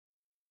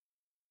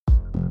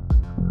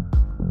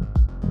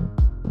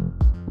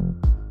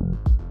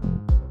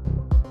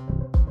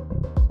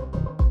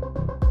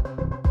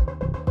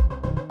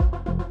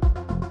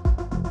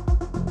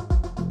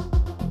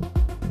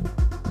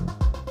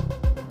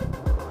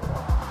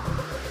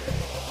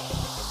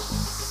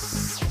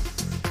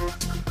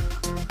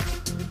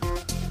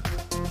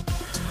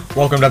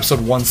Welcome to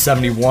episode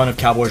 171 of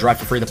Cowboys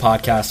Rifle Free, the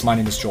podcast. My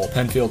name is Joel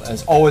Penfield.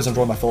 As always, I'm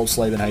joined by Philip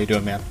Slavin. How you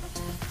doing, man?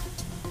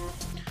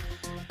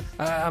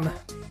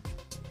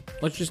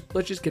 Let's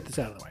just get this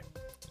out of the way.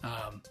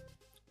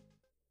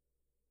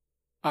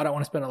 I don't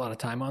want to spend a lot of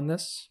time on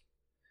this.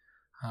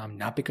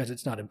 Not because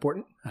it's not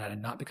important,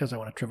 not because I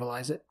want to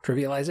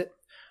trivialize it,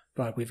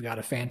 but we've got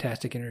a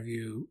fantastic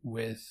interview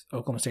with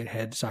Oklahoma State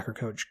head soccer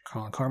coach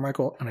Colin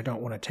Carmichael, and I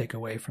don't want to take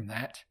away from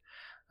that.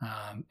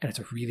 And it's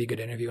a really good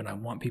interview, and I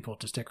want people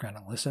to stick around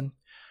and listen.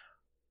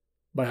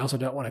 But I also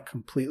don't want to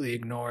completely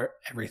ignore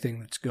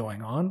everything that's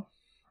going on.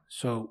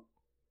 So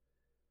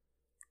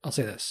I'll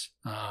say this.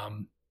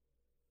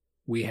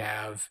 We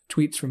have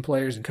tweets from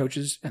players and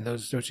coaches and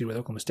those associated with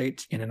Oklahoma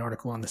State in an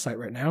article on the site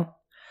right now.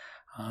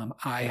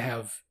 I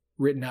have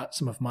written out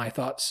some of my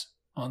thoughts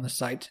on the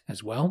site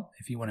as well,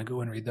 if you want to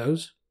go and read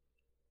those.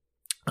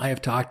 I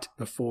have talked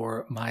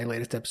before my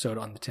latest episode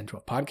on the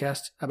 1012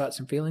 podcast about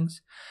some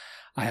feelings.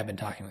 I have been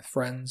talking with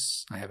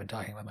friends. I have been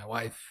talking with my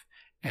wife.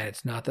 And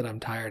it's not that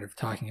I'm tired of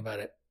talking about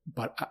it,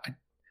 but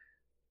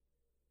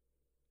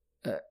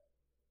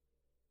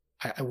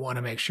I want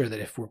to make sure that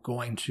if we're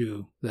going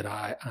to, that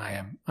I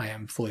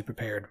am fully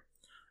prepared.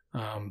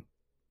 I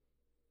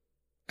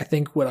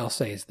think what I'll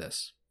say is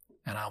this,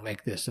 and I'll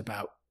make this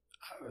about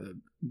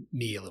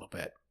me a little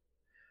bit.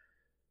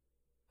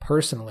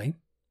 Personally,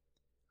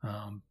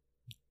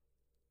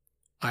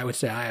 I would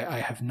say I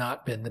have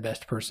not been the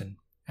best person,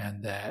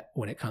 and that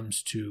when it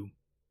comes to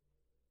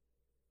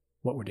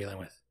what we're dealing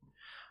with,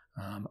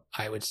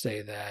 I would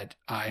say that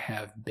I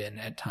have been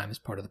at times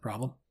part of the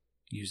problem,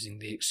 using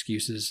the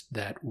excuses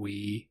that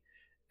we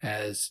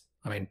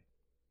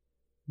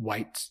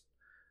whites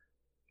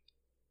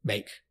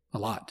make a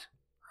lot.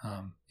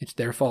 It's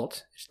their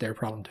fault. It's their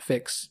problem to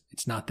fix.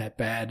 It's not that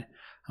bad.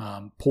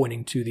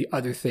 Pointing to the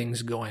other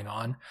things going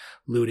on,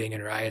 looting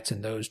and riots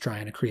and those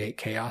trying to create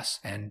chaos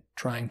and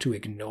trying to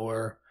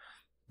ignore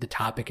the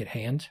topic at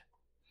hand.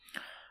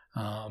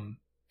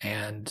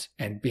 And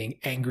being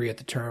angry at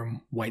the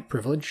term white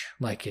privilege,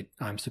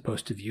 I'm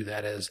supposed to view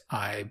that as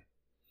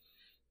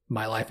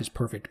my life is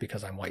perfect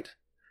because I'm white.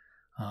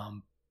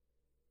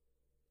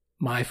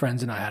 My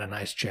friends and I had a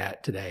nice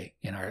chat today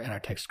in our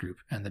text group,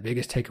 and the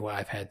biggest takeaway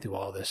I've had through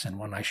all this, and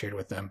one I shared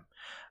with them,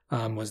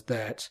 was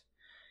that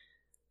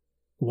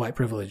white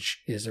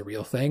privilege is a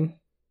real thing.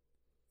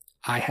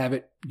 I have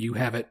it, you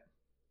have it,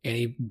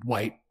 any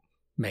white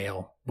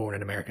male born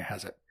in America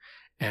has it.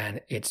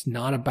 And it's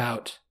not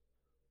about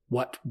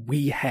what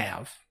we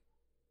have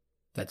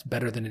that's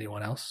better than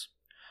anyone else.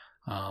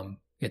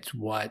 It's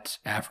what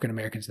African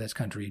Americans in this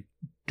country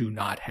do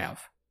not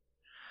have.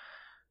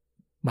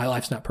 My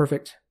life's not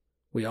perfect.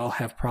 We all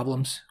have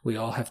problems. We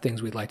all have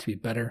things we'd like to be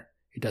better.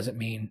 It doesn't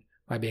mean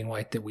by being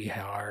white that we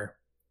are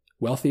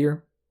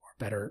wealthier or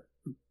better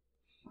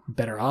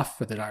off,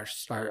 or that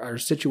our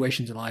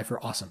situations in life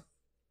are awesome.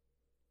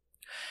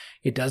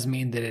 It does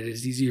mean that it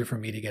is easier for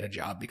me to get a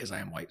job because I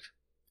am white.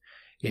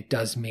 It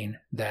does mean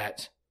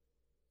that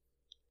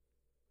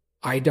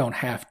I don't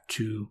have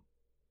to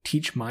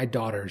teach my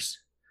daughters,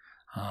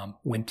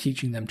 when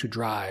teaching them to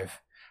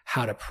drive,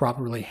 how to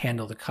properly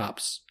handle the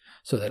cops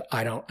so that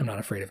I'm not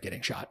afraid of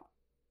getting shot.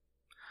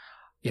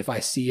 If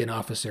I see an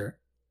officer,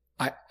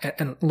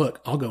 and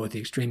look, I'll go with the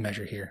extreme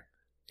measure here.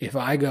 If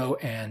I go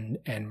and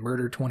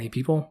murder 20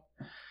 people,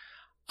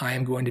 I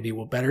am going to be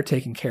better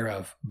taken care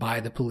of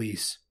by the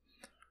police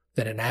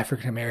than an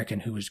African American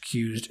who was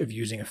accused of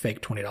using a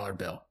fake $20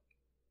 bill.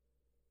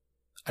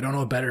 I don't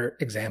know a better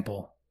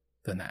example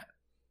than that.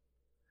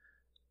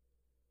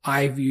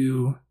 I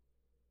view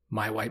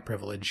my white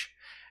privilege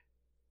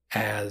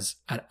as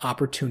an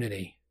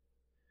opportunity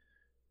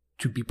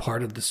to be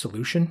part of the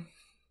solution,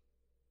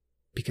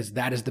 because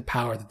that is the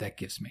power that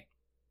gives me.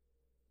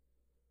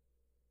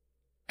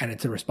 And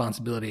it's a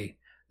responsibility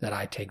that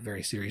I take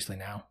very seriously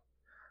now.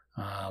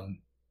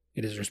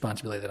 It is a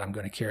responsibility that I'm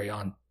going to carry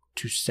on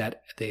to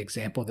set the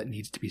example that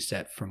needs to be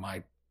set for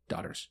my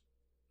daughters.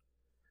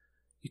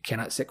 You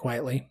cannot sit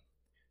quietly.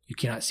 You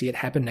cannot see it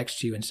happen next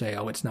to you and say,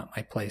 oh, it's not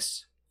my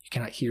place. You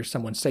cannot hear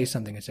someone say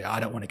something and say, oh, I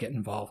don't want to get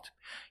involved.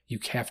 You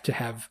have to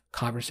have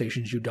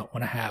conversations you don't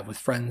want to have with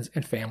friends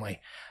and family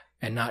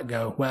and not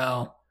go,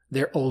 well,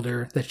 they're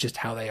older. That's just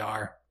how they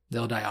are.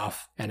 They'll die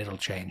off and it'll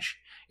change.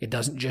 It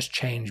doesn't just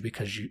change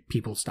because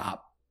people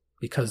stop,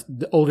 because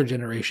the older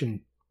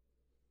generation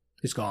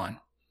is gone.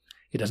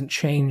 It doesn't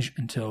change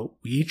until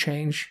we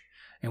change,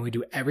 and we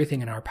do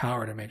everything in our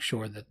power to make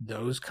sure that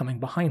those coming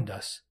behind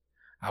us,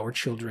 our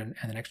children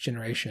and the next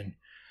generation,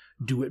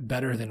 do it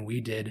better than we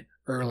did,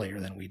 earlier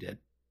than we did.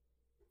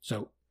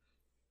 So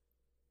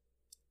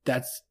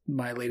that's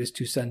my latest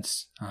 2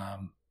 cents.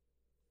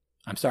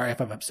 I'm sorry if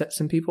I've upset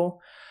some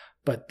people,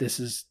 but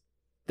that's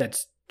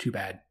too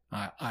bad.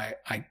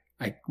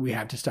 We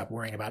have to stop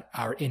worrying about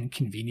our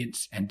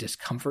inconvenience and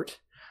discomfort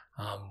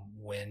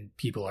when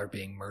people are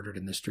being murdered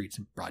in the streets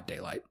in broad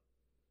daylight,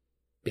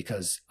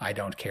 because I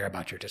don't care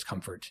about your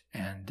discomfort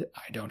and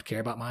I don't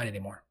care about mine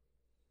anymore.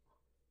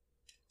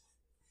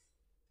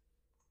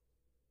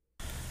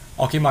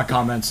 I'll keep my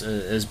comments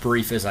as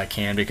brief as I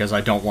can because I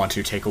don't want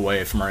to take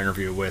away from our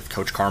interview with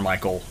Coach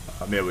Carmichael.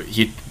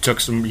 He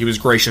was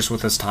gracious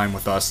with his time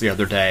with us the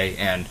other day,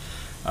 and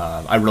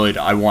I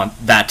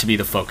want that to be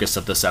the focus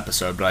of this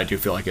episode. But I do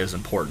feel like it is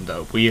important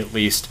that we at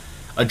least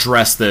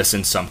address this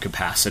in some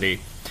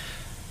capacity.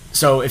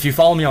 So if you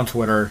follow me on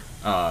Twitter,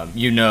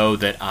 you know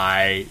that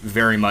I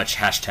very much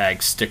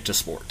hashtag stick to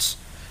sports.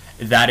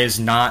 That is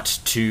not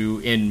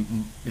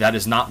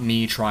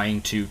me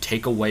trying to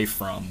take away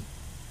from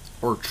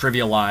or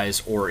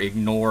trivialize or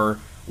ignore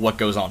what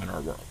goes on in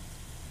our world.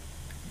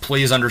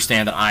 Please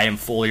understand that I am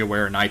fully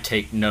aware and I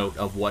take note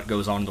of what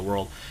goes on in the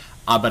world,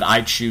 but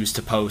I choose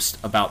to post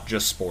about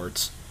just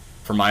sports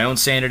for my own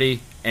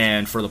sanity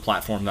and for the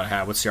platform that I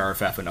have with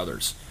CRFF and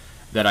others.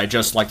 That I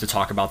just like to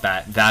talk about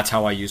that. That's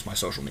how I use my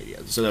social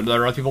media. So there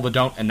are other people that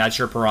don't, and that's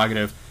your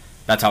prerogative.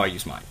 That's how I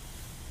use mine.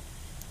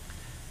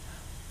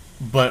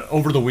 But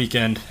over the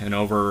weekend and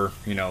over,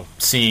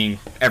 seeing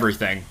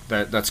everything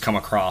that's come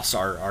across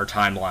our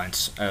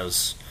timelines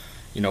as,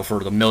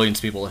 for the millions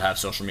of people that have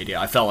social media,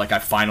 I felt like I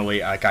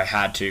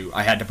had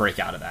to break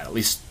out of that at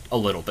least a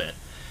little bit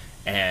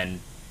and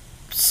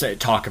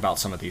talk about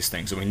some of these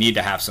things. And we need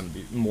to have some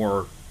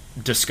more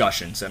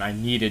discussions, and I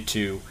needed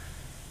to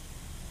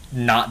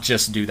not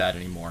just do that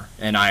anymore.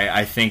 And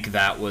I think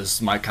that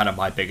was my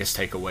biggest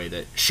takeaway,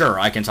 that sure,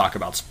 I can talk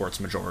about sports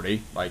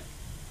majority, like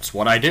it's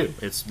what I do.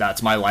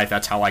 That's my life.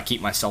 That's how I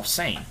keep myself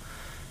sane.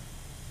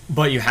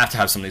 But you have to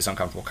have some of these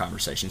uncomfortable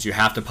conversations. You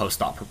have to post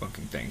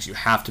thought-provoking things. You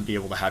have to be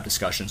able to have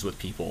discussions with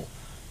people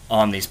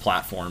on these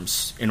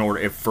platforms in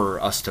order for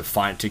us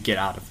to get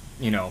out of,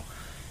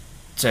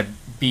 to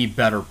be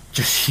better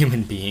just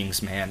human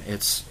beings, man.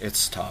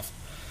 It's tough.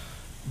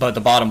 But the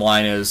bottom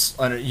line is,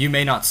 you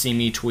may not see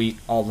me tweet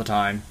all the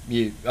time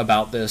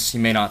about this. You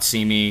may not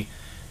see me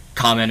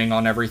commenting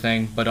on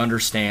everything, but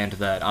understand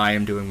that I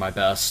am doing my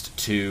best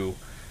to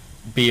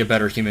be a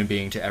better human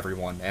being to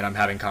everyone. And I'm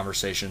having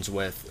conversations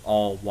with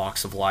all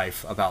walks of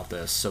life about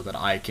this so that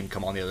I can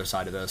come on the other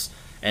side of this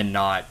and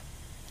not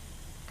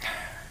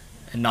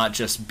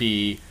just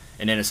be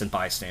an innocent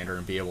bystander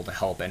and be able to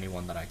help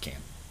anyone that I can.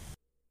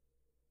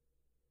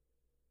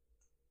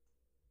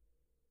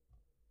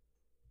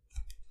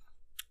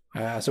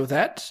 So with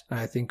that,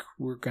 I think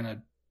we're going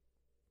to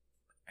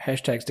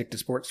hashtag stick to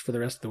sports for the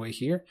rest of the way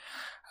here.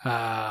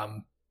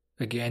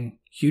 Again,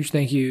 huge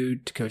thank you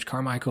to Coach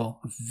Carmichael.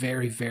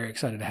 Very, very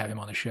excited to have him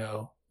on the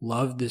show.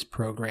 Love this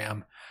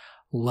program.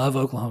 Love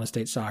Oklahoma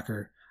State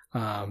soccer.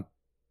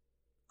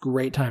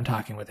 Great time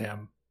talking with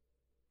him.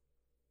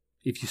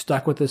 If you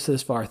stuck with us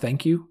this far,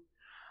 thank you.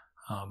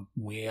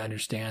 We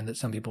understand that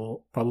some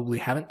people probably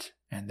haven't,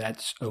 and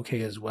that's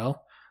okay as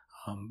well.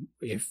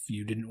 If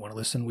you didn't want to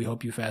listen, we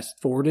hope you fast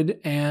forwarded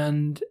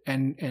and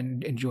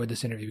enjoyed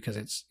this interview, because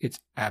it's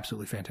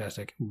absolutely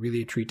fantastic.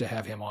 Really a treat to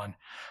have him on.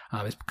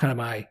 It's kind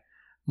of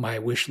my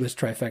wish list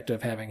trifecta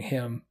of having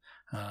him.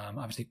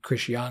 Obviously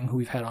Chris Young, who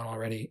we've had on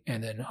already,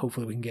 and then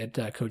hopefully we can get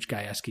Coach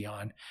Gajewski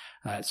on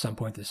at some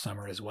point this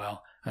summer as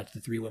well.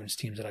 The three women's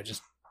teams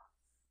that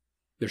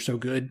they're so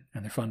good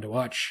and they're fun to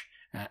watch,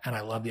 and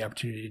I love the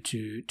opportunity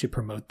to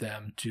promote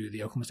them to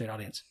the Oklahoma State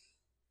audience.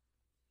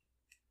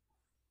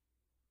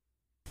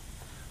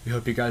 We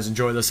hope you guys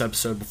enjoy this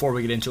episode. Before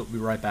we get into it, we'll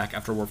be right back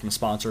after a word from a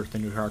sponsor.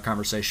 Then we'll hear our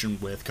conversation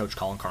with Coach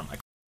Colin Carmichael.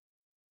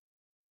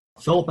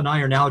 Philip and I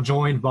are now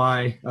joined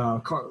by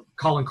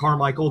Colin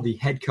Carmichael, the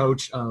head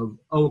coach of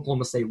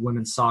Oklahoma State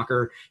women's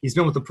soccer. He's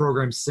been with the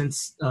program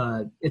since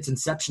its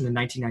inception in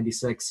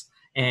 1996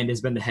 and has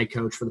been the head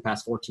coach for the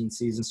past 14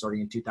 seasons, starting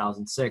in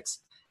 2006.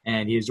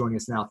 And he is joining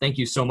us now. Thank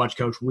you so much,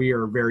 Coach. We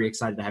are very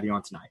excited to have you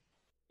on tonight.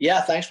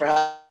 Yeah, thanks for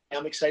having me.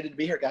 I'm excited to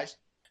be here, guys.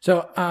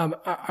 So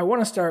I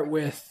want to start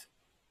with,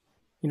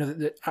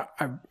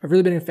 I've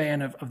really been a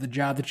fan of the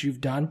job that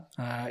you've done,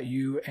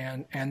 you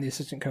and the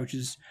assistant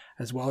coaches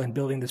as well, in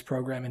building this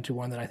program into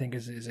one that I think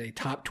is a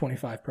top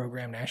 25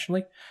 program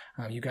nationally.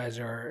 You guys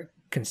are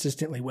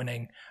consistently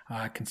winning,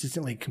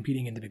 consistently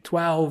competing in the Big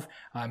 12,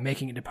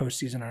 making it to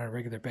postseason on a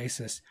regular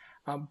basis.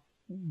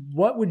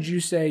 What would you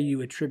say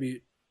you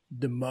attribute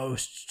the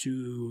most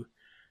to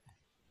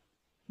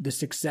the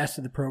success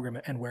of the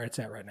program and where it's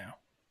at right now?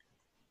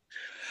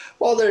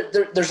 Well,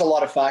 there's a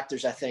lot of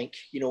factors, I think,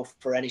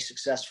 for any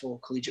successful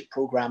collegiate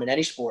program in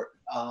any sport.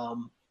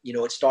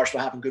 It starts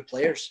with having good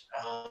players.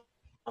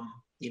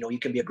 You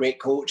can be a great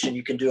coach and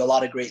you can do a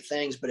lot of great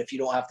things, but if you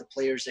don't have the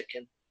players that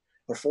can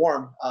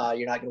perform,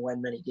 you're not going to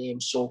win many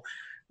games. So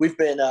we've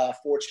been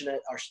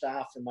fortunate. Our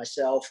staff and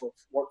myself have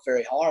worked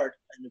very hard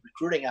in the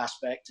recruiting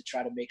aspect to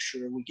try to make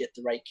sure we get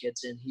the right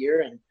kids in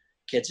here and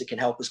kids that can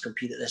help us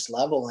compete at this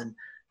level. And,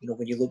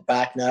 when you look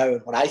back now,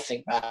 and when I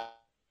think back,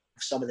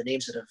 some of the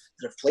names that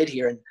have played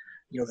here, and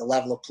the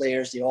level of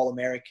players, the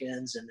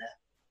All-Americans and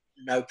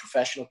the now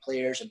professional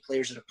players and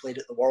players that have played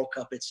at the World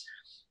Cup, it's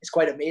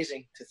quite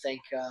amazing to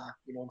think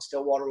in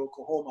Stillwater,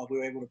 Oklahoma, we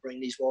were able to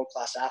bring these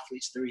world-class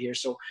athletes through here.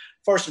 So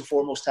first and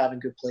foremost, having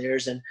good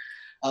players, and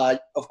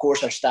of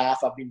course our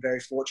staff. I've been very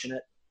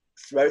fortunate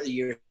throughout the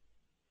year to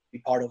be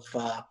part of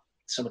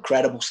some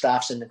incredible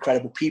staffs and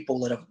incredible people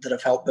that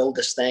have helped build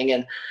this thing,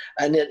 and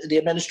the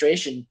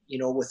administration,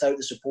 without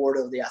the support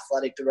of the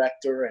athletic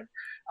director and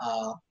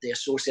the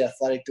associate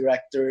athletic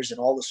directors and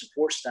all the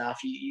support staff,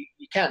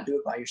 you can't do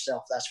it by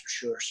yourself, that's for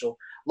sure. So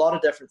a lot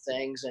of different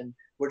things, and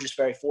we're just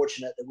very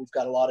fortunate that we've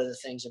got a lot of the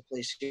things in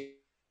place here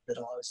that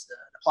allows the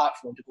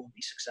platform to go and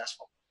be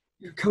successful.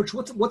 Coach,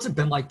 what's it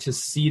been like to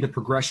see the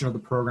progression of the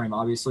program?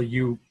 Obviously,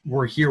 you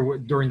were here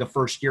during the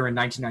first year in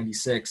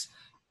 1996,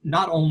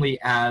 not only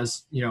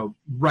as,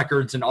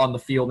 records and on the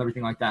field and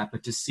everything like that,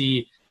 but to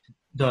see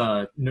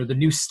the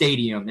new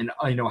stadium and,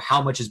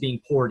 how much is being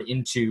poured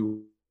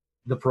into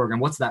the program.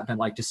 What's that been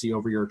like to see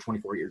over your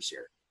 24 years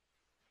here?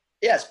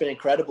 Yeah, it's been an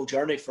incredible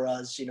journey for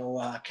us.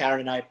 Karen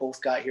and I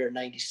both got here in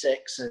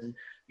 96, and,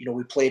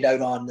 we played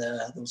out on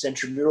those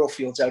intramural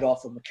fields out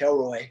off of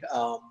McElroy.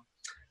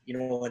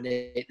 And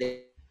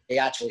they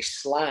actually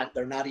slant.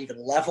 They're not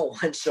even level.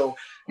 And so,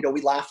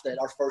 we laughed at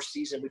our first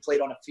season. We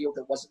played on a field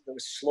that was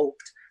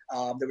sloped.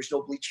 There was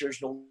no bleachers,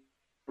 no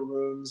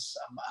rooms.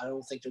 I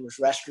don't think there was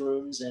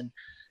restrooms. And,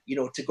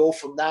 to go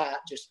from that,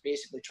 just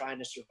basically trying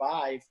to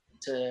survive,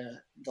 to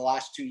the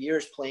last 2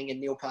 years playing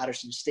in Neil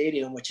Patterson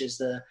Stadium, which is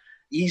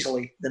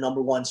easily the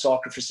number one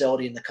soccer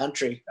facility in the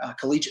country,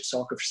 collegiate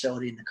soccer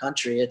facility in the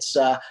country. It's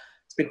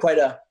been quite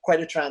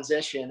a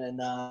transition.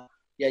 And,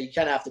 you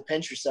kind of have to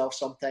pinch yourself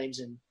sometimes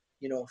and,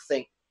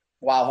 think,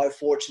 wow, how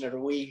fortunate are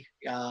we,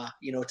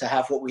 to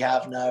have what we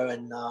have now.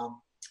 And,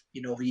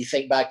 when you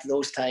think back to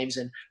those times,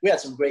 and we had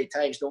some great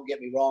times, don't get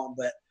me wrong,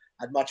 but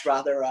I'd much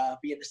rather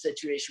be in the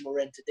situation we're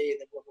in today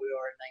than when we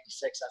were in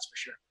 96, that's for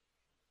sure.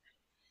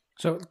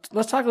 So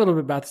let's talk a little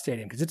bit about the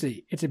stadium, because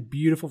it's a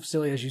beautiful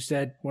facility, as you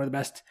said, one of the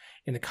best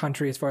in the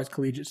country as far as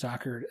collegiate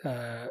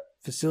soccer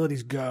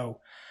facilities go.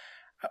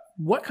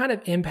 What kind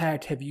of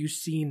impact have you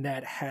seen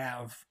that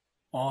have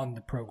on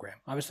the program?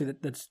 Obviously,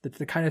 that's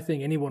the kind of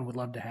thing anyone would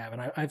love to have,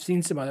 and I've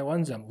seen some other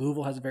ones.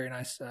 Louisville has a very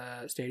nice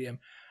stadium,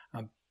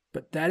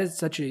 but that is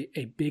such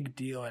a big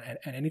deal. And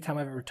anytime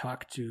I've ever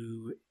talked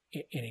to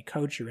any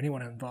coach or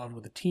anyone involved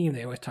with the team,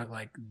 they always talk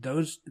like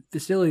those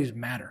facilities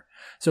matter.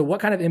 So,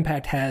 what kind of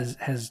impact has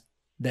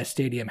that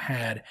stadium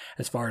had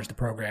as far as the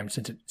program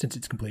since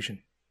its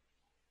completion?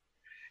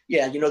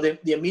 Yeah, the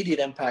immediate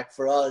impact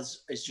for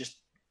us is just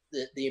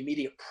the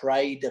immediate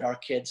pride that our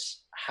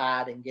kids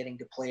had in getting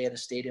to play at a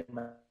stadium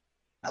at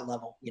that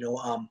level.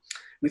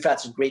 We've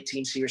had some great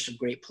teams here, some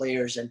great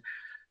players, and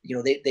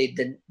they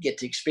didn't get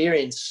to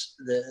experience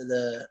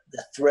the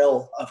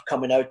thrill of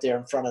coming out there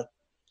in front of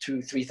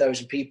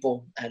 2,000-3,000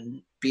 people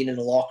and being in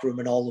the locker room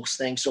and all those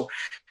things. So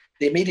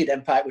the immediate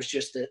impact was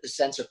just the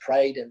sense of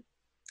pride, and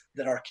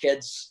that our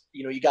kids,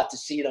 you got to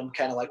see them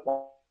kind of like,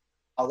 wow,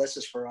 this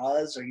is for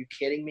us. Are you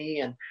kidding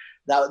me? And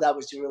that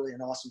was really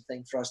an awesome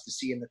thing for us to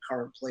see in the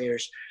current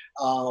players.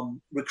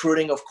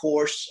 Recruiting, of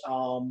course,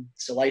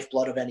 it's the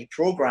lifeblood of any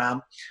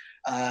program.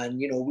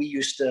 And, we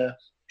used to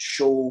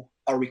show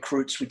our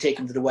recruits, we take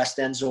them to the West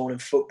End zone in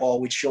football.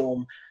 We'd show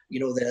them,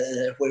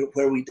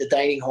 the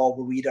dining hall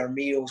where we eat our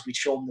meals. We'd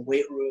show them the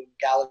weight room,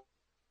 Gallagher,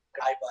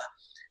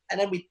 and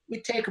then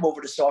we'd take them over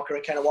to soccer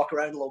and kind of walk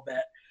around a little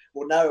bit.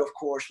 Well, now, of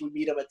course, we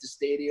meet them at the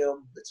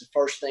stadium. It's the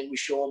first thing we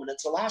show them, and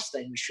it's the last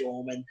thing we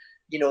show them. And,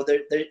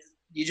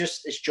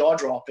 it's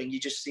jaw-dropping. You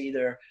just see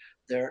their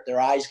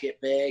eyes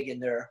get big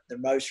and their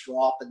mouths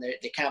drop, and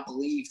they can't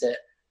believe that,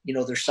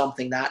 there's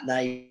something that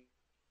night,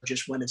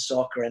 just women's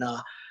soccer. And,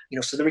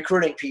 so the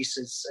recruiting piece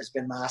has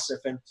been massive.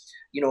 And,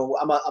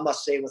 I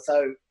must say,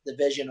 without the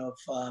vision of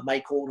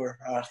Mike Holder,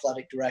 our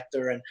athletic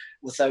director, and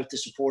without the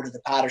support of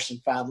the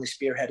Patterson family,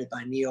 spearheaded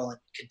by Neil and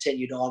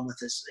continued on with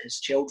his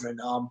children,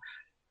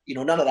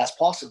 none of that's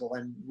possible.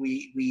 And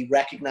we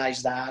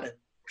recognize that, and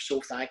we're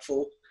so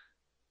thankful.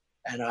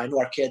 And I know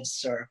our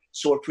kids are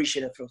so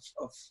appreciative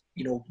of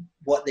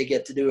what they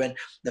get to do. And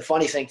the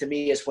funny thing to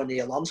me is when the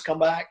alums come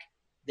back,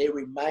 they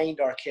remind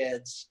our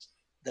kids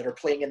that are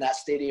playing in that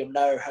stadium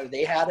now how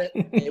they had it.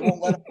 They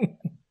won't let them.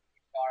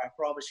 I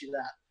promise you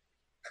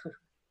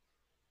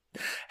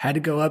that. Had to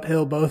go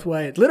uphill both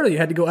ways. Literally, you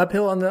had to go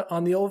uphill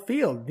on the old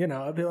field,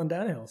 uphill and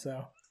downhill.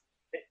 So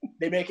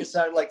they make it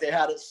sound like they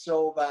had it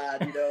so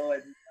bad, and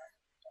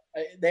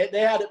they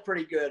had it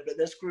pretty good. But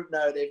this group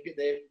now, they've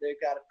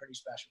got it pretty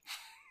special.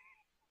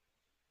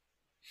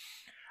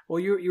 Well,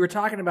 you were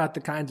talking about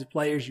the kinds of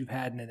players you've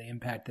had and the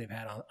impact they've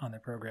had on their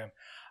program.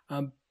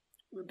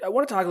 I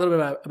want to talk a little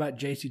bit about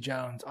J.C.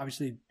 Jones.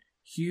 Obviously,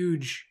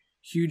 huge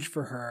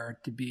for her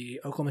to be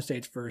Oklahoma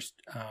State's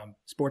first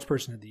sports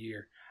person of the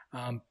year.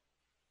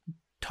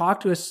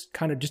 Talk to us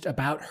kind of just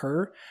about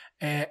her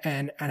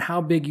and how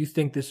big you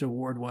think this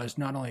award was,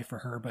 not only for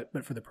her,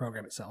 but for the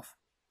program itself.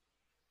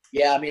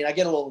 Yeah, I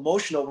get a little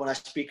emotional when I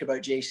speak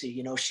about JC.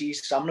 I'm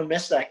going to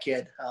miss that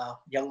kid,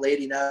 young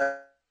lady now,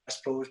 I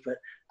suppose. But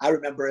I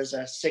remember as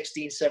a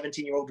 16,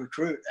 17-year-old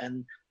recruit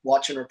and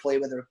watching her play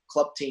with her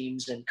club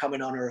teams and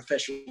coming on her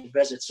official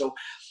visits. So,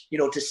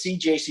 to see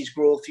JC's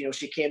growth,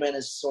 she came in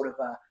as sort of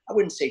I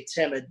wouldn't say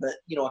timid, but,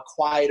 a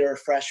quieter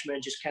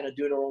freshman, just kind of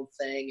doing her own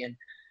thing and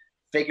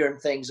figuring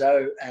things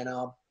out. And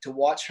to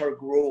watch her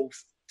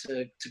growth,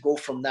 to go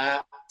from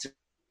that to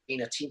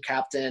a team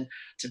captain,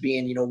 to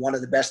being, you know, one of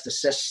the best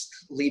assist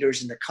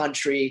leaders in the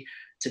country,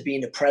 to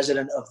being the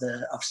president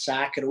of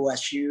SAC at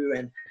OSU,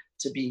 and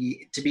to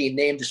being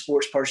named the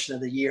sports person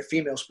of the year,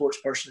 female sports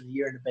person of the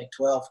year in the Big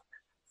 12.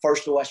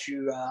 First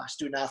OSU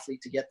student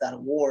athlete to get that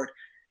award.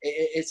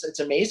 It's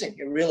amazing.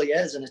 It really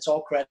is, and it's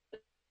all credit to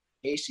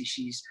Casey.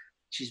 She's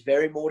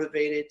very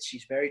motivated.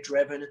 She's very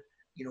driven.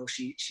 You know,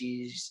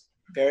 she's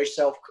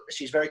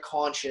very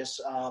conscious.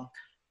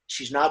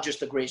 She's not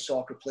just a great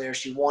soccer player.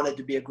 She wanted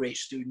to be a great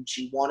student.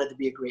 She wanted to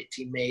be a great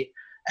teammate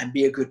and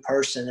be a good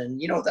person.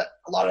 And, you know, that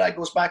a lot of that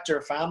goes back to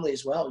her family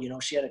as well. You know,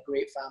 she had a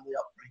great family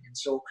upbringing.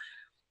 So,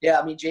 yeah,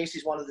 I mean,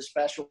 JC's one of the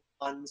special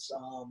ones.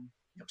 I'm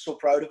so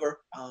proud of her.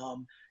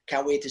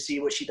 Can't wait to see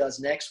what she does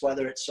next,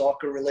 whether it's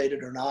soccer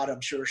related or not.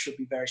 I'm sure she'll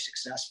be very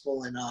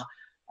successful. And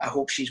I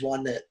hope she's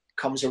one that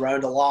comes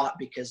around a lot,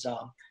 because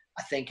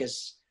I think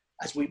as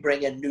we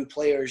bring in new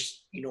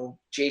players, you know,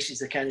 JC's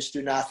the kind of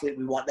student athlete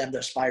we want them to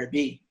aspire to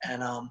be.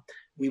 And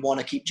we want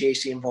to keep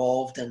JC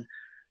involved, and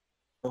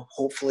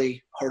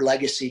hopefully her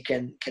legacy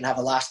can have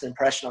a lasting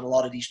impression on a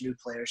lot of these new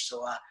players.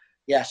 So,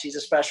 yeah, she's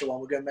a special one.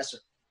 We're going to miss her.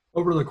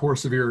 Over the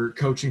course of your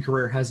coaching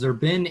career, has there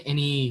been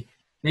any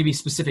maybe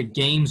specific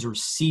games or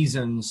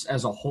seasons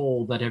as a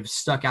whole that have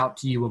stuck out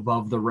to you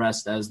above the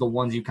rest as the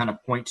ones you kind of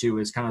point to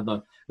as kind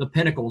of the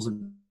pinnacles of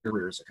your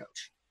career as a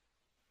coach?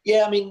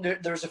 Yeah, I mean,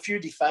 there's a few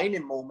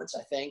defining moments,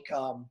 I think.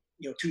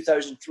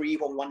 2003,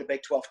 when we won the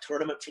Big 12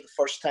 tournament for the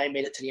first time,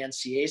 made it to the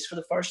NCAAs for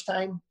the first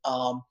time.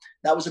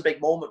 That was a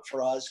big moment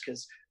for us,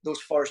 because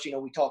those first, you know,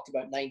 we talked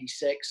about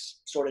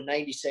 96, sort of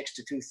 96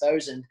 to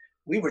 2000,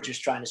 we were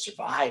just trying to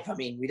survive. I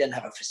mean, we didn't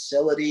have a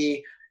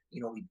facility,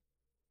 you know, we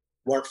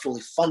weren't fully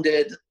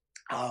funded.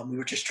 We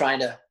were just trying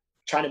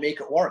to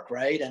make it work,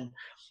 right? And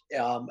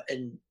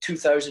in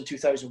 2000,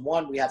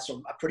 2001, we had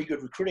a pretty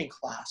good recruiting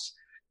class.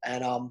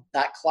 And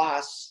that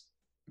class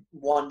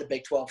won the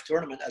Big 12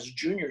 tournament as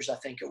juniors, I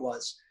think it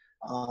was.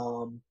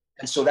 And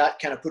so that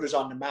kind of put us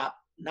on the map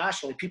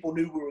nationally. People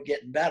knew we were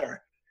getting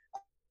better.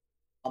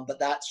 But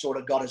that sort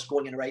of got us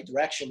going in the right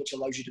direction, which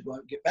allows you to go out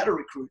and get better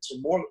recruits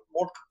and more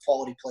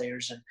quality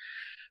players. And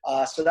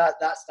so that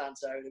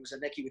stands out. It was a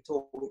Nicky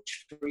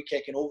Witovich free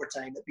kick in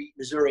overtime that beat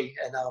Missouri,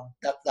 and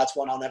that's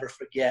one I'll never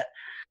forget.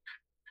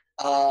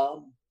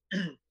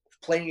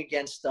 Playing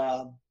against,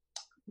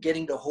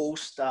 getting to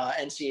host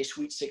NCAA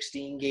Sweet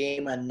 16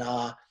 game, and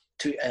I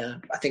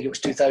think it was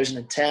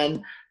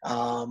 2010.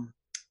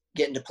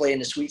 Getting to play in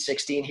the Sweet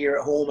 16 here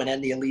at home and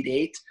then the Elite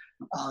Eight.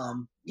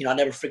 I'll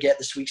never forget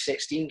the Sweet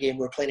 16 game.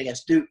 We were playing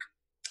against Duke,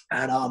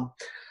 and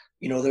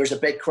there was a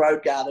big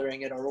crowd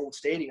gathering at our old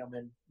stadium,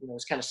 and it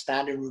was kind of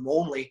standing room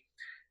only.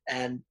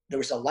 And there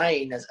was a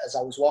line as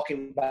I was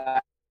walking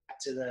back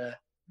to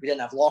we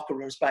didn't have locker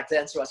rooms back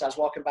then, so as I was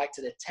walking back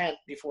to the tent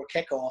before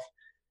kickoff,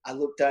 I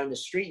looked down the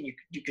street and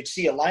you could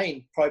see a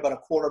line probably about a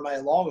quarter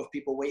mile long of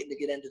people waiting to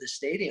get into the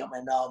stadium.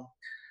 And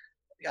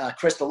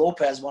Krista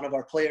Lopez, one of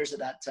our players at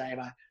that time,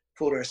 I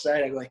pulled her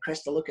aside. I go, "Hey,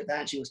 Krista, look at that."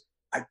 And she goes,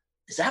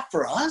 "Is that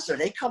for us? Are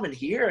they coming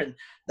here?" And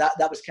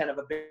that was kind of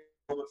a big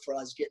moment for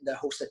us, getting to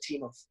host a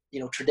team of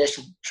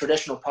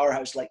traditional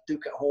powerhouse like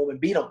Duke at home and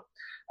beat them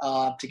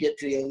to get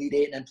to the Elite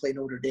Eight and then play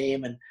Notre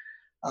Dame. And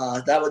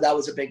that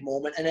was a big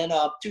moment. And then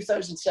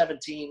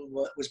 2017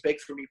 was big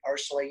for me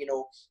personally.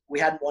 We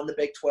hadn't won the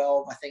Big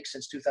 12, I think,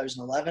 since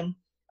 2011.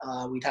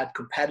 We'd had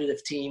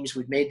competitive teams.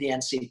 We'd made the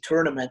NCAA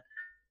tournament.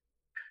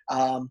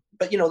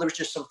 But, there was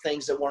just some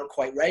things that weren't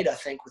quite right, I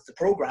think, with the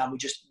program. We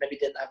just maybe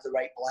didn't have the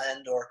right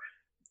blend, or,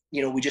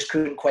 we just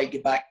couldn't quite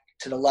get back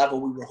to the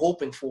level we were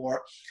hoping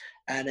for.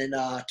 And in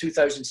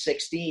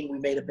 2016, we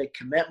made a big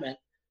commitment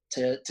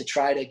to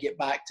try to get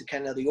back to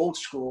kind of the old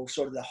school,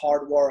 sort of the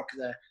hard work,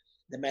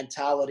 the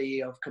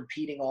mentality of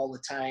competing all the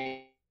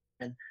time.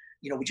 And,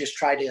 we just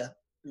try to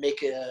make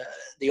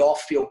the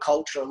off-field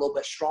culture a little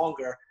bit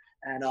stronger.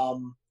 And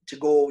to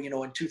go,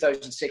 in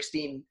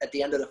 2016, at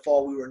the end of the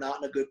fall, we were not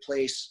in a good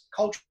place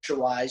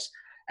culture-wise.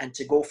 And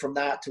to go from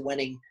that to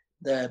winning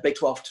the Big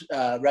 12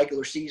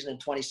 regular season in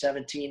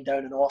 2017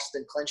 down in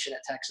Austin, clinching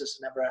at Texas,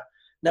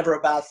 never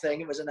a bad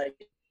thing. It was a nice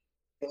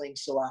feeling.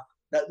 So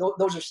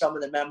those are some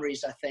of the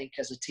memories, I think,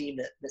 as a team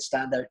that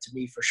stand out to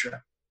me for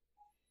sure.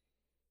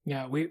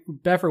 Yeah,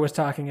 Beffer was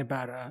talking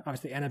about,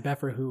 obviously Anna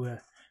Beffer, who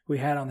we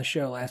had on the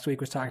show last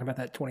week, was talking about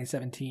that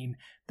 2017,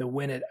 the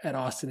win at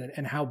Austin,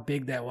 and how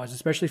big that was,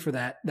 especially for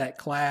that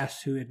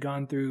class who had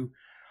gone through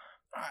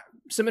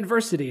some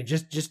adversity and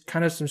just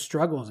kind of some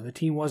struggles. The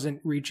team wasn't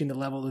reaching the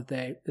level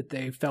that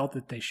they felt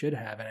that they should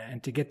have,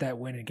 and to get that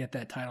win and get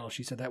that title,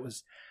 she said that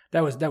was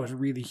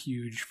really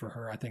huge for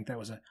her. I think that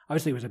was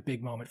obviously it was a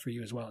big moment for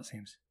you as well, it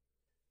seems.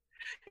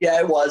 Yeah,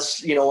 it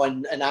was,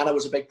 and Anna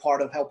was a big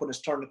part of helping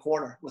us turn the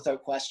corner,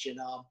 without question.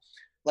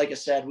 Like I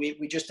said, we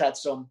just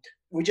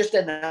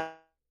didn't have the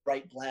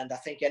right blend. I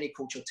think any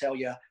coach will tell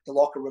you the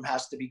locker room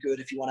has to be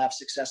good if you want to have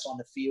success on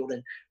the field.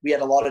 And we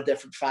had a lot of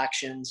different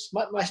factions,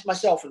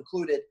 myself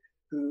included,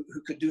 who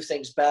could do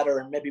things better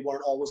and maybe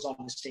weren't always on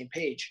the same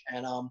page.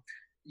 And,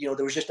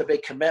 there was just a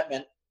big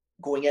commitment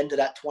going into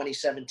that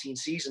 2017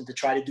 season to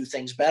try to do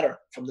things better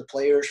from the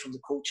players, from the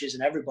coaches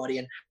and everybody.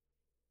 And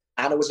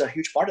Anna was a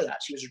huge part of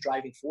that. She was a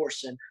driving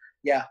force. And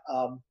yeah,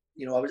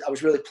 you know, I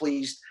was really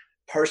pleased.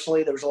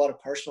 Personally, there was a lot of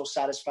personal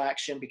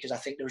satisfaction because I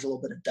think there was a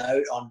little bit of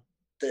doubt on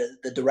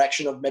the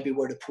direction of maybe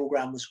where the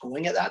program was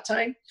going at that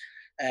time.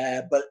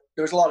 But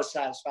there was a lot of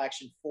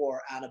satisfaction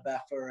for Anna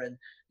Beffer and,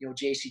 you know,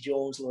 JC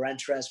Jones, Lauren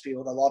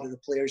Tresfield, a lot of the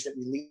players that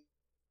we lead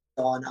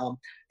on.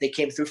 They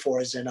came through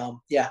for us. And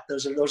yeah,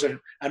 those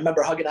are, I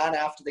remember hugging Anna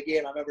after the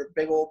game. I remember a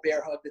big old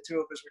bear hug. The two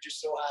of us were just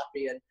so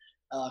happy. And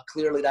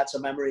clearly that's a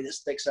memory that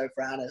sticks out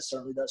for Anna. It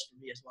certainly does for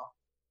me as well.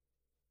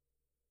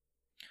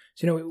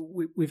 So, you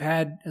know, we've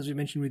had, as we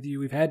mentioned with you,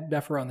 we've had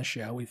Beffer on the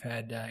show. We've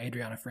had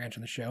Adriana Franch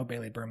on the show,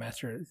 Bailey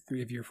Burmester,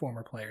 three of your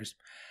former players.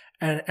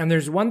 And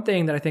there's one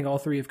thing that I think all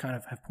three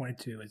have pointed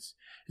to is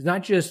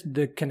not just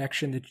the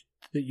connection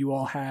that you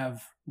all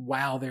have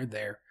while they're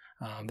there.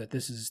 That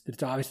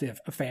it's obviously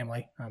a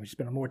family. You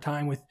spend more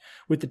time with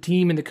the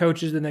team and the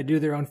coaches than they do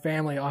their own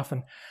family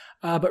often.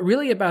 But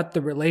really about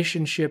the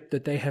relationship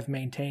that they have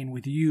maintained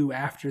with you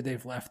after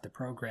they've left the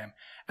program.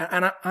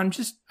 And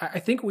I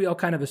think we all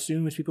kind of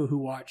assume as people who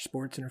watch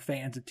sports and are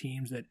fans of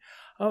teams that,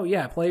 oh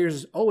yeah,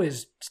 players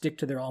always stick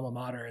to their alma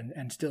mater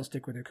and still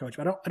stick with their coach.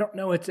 But I don't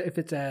know if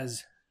it's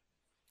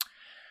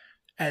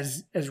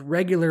as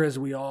regular as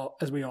we all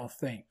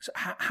think. So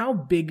how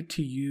big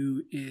to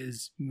you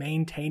is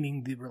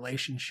maintaining the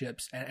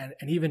relationships and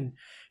even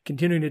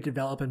continuing to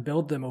develop and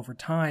build them over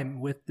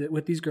time with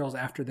these girls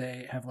after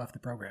they have left the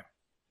program?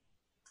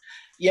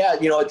 Yeah,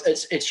 you know,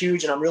 it's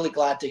huge, and I'm really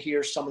glad to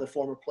hear some of the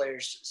former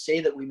players say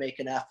that we make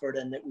an effort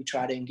and that we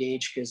try to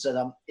engage, because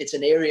it's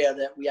an area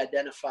that we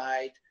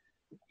identified,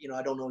 you know,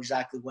 I don't know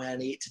exactly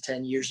when, 8 to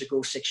 10 years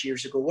ago, 6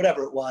 years ago,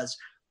 whatever it was,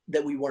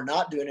 that we were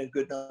not doing a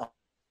good enough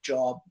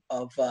job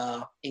of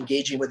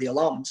engaging with the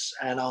alums,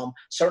 and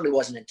certainly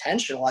wasn't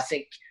intentional. I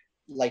think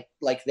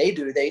like they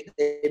do, they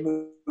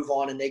move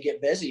on and they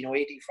get busy. You know,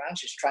 AD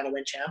Francis trying to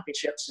win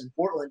championships in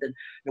Portland, and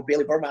you know,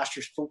 Bailey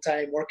Burmaster's full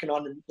time working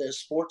on the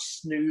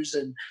sports news,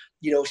 and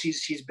you know,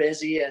 she's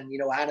busy, and you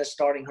know, Anna's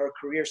starting her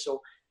career. So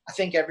I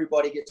think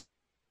everybody gets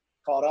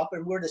caught up,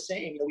 and we're the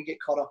same. You know, we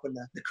get caught up in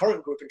the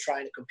current group and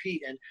trying to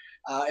compete, and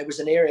it was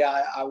an area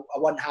I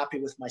wasn't happy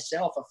with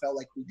myself. I felt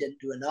like we didn't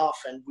do enough,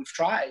 and we've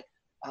tried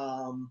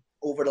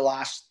over the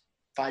last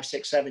 5,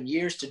 6, 7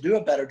 years to do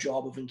a better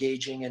job of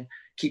engaging and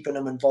keeping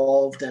them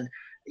involved, and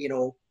you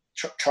know,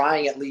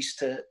 trying at least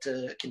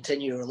to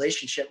continue a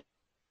relationship with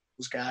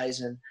those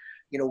guys. And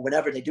you know,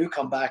 whenever they do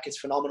come back, it's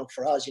phenomenal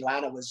for us. You know,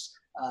 Anna was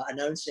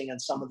announcing on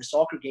some of the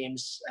soccer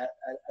games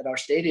at our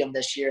stadium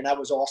this year, and that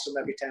was awesome.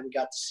 Every time we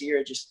got to see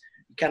her, just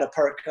kind of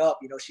perk up.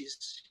 You know, she's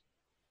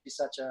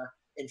such a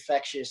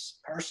infectious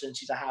person.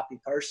 She's a happy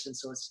person,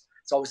 so it's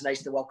always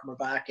nice to welcome her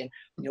back. And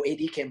you know,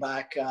 AD came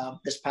back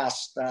this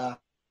past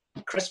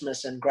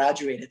Christmas and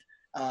graduated.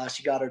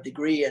 She got her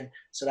degree, and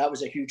so that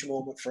was a huge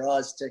moment for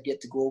us to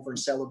get to go over and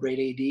celebrate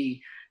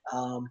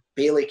AD.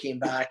 Bailey came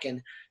back,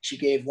 and she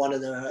gave one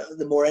of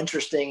the more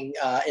interesting,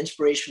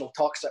 inspirational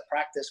talks at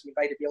practice. We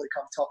invited Bailey to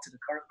come talk to the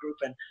current group,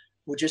 and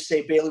we'll just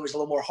say Bailey was a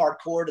little more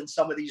hardcore than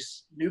some of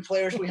these new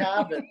players we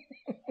have, and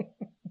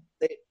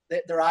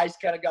their eyes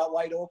kind of got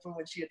wide open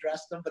when she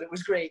addressed them. But it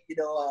was great, you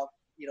know,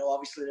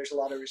 obviously there's a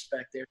lot of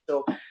respect there.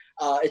 So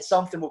it's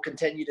something we'll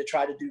continue to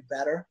try to do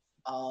better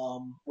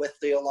with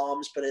the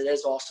alums, but it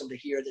is awesome to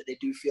hear that they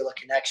do feel a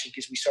connection,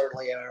 because we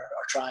certainly are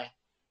trying.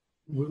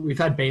 We've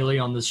had Bailey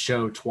on this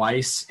show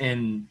twice,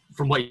 and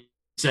from what you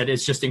said,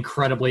 it's just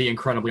incredibly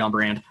on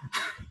brand.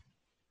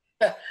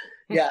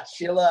 Yeah,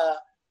 she'll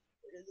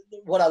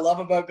what I love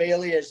about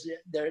Bailey is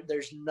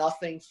there's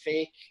nothing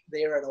fake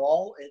there at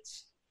all.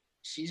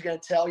 She's going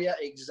to tell you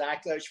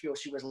exactly how she feels.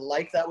 She was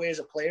like that way as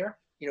a player.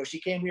 You know,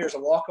 she came here as a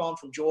walk-on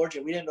from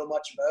Georgia. We didn't know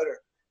much about her.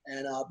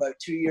 And about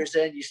 2 years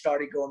in, you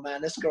started going,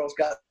 man, this girl's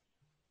got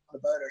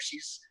about her.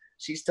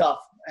 She's tough.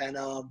 And,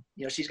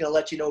 you know, she's going to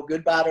let you know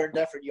good, bad, or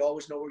indifferent. You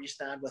always know where you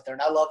stand with her.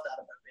 And I love that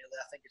about Bailey.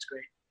 I think it's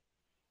great.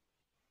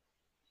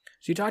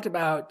 So you talked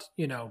about,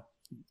 you know,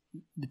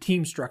 the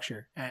team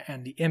structure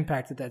and the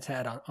impact that that's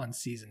had on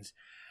seasons.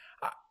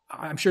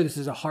 I'm sure this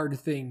is a hard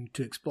thing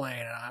to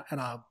explain, and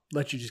I'll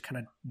let you just kind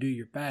of do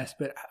your best.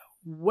 But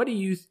what do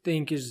you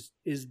think is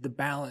the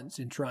balance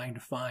in trying to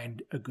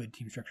find a good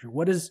team structure?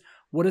 What does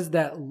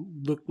that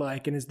look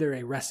like, and is there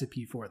a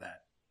recipe for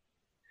that?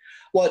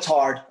 Well, it's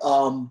hard.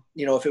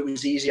 You know, if it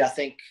was easy, I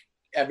think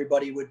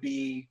everybody would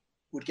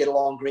get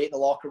along great in the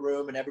locker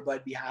room, and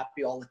everybody'd be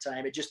happy all the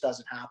time. It just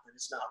doesn't happen.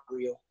 It's not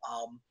real.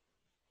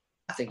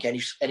 I think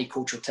any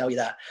coach will tell you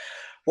that.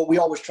 What we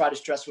always try to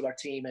stress with our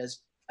team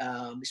is,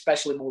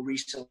 especially more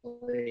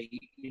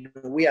recently, you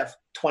know, we have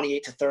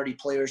 28 to 30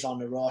 players on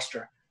the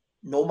roster.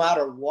 No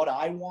matter what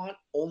I want,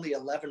 only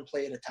 11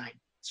 play at a time.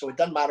 So it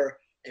doesn't matter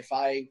if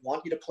I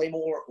want you to play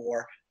more,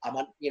 or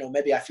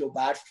maybe I feel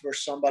bad for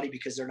somebody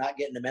because they're not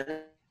getting the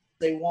minute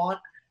they want.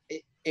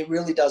 It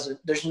really doesn't.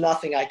 There's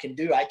nothing I can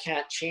do. I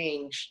can't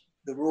change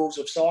the rules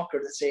of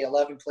soccer that say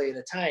 11 play at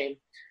a time.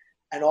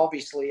 And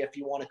obviously, if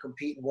you want to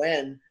compete and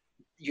win,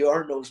 you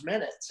earn those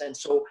minutes. And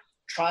so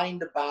trying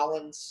to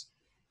balance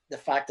the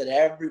fact that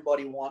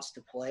everybody wants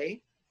to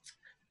play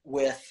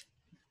with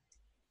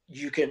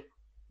you can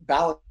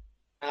balance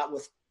that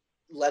with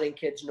letting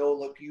kids know,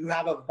 look, you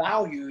have a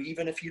value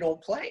even if you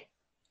don't play.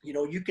 You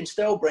know, you can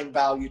still bring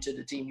value to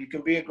the team. You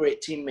can be a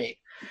great teammate.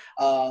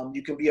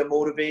 You can be a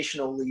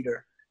motivational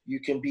leader. You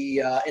can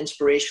be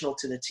inspirational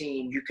to the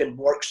team. You can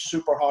work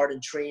super hard in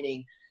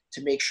training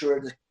to make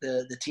sure that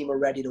the team are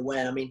ready to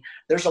win. I mean,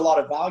 there's a lot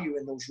of value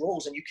in those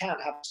roles, and you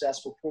can't have a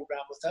successful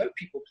program without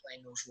people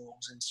playing those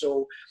roles. And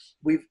so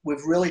we've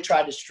really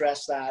tried to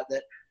stress that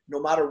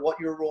no matter what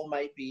your role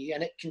might be,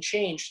 and it can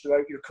change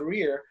throughout your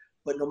career,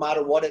 but no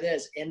matter what it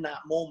is, in that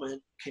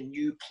moment, can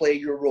you play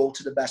your role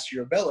to the best of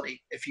your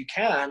ability? If you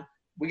can,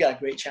 we got a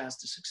great chance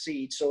to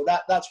succeed. So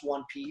that's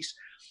one piece.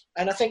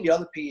 And I think the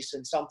other piece,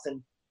 and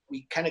something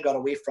we kind of got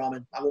away from,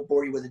 and I won't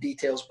bore you with the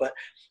details, but,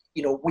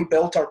 you know, we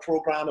built our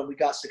program and we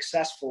got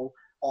successful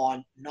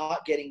on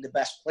not getting the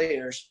best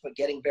players, but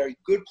getting very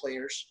good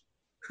players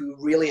who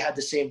really had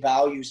the same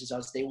values as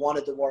us. They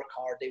wanted to work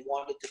hard. They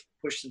wanted to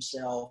push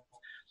themselves.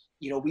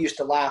 You know, we used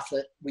to laugh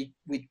that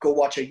we'd go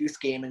watch a youth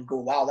game and go,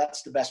 wow,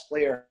 that's the best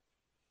player.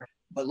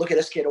 But look at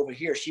this kid over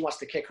here. She wants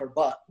to kick her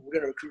butt. We're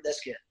going to recruit this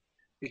kid,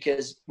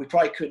 because we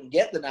probably couldn't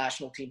get the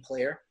national team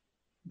player,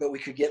 but we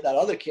could get that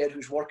other kid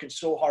who's working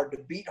so hard to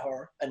beat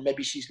her, and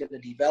maybe she's going to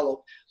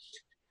develop.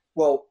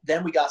 Well,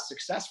 then we got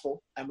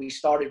successful and we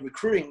started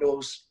recruiting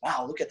those.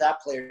 Wow, look at that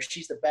player.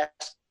 She's the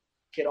best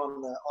kid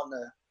on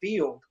the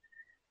field.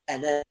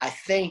 And then I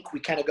think we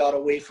kind of got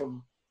away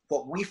from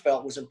what we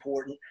felt was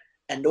important.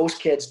 And those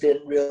kids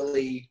didn't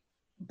really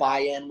buy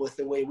in with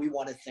the way we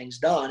wanted things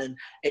done. And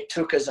it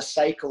took us a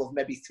cycle of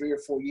maybe 3 or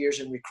 4 years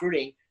in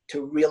recruiting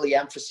to really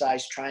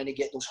emphasize trying to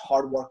get those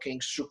hardworking,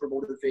 super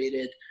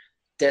motivated,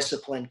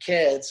 disciplined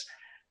kids.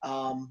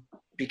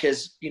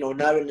 Because, you know,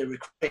 now in the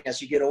recruiting,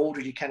 as you get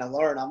older, you kind of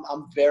learn.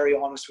 I'm very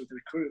honest with the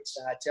recruits,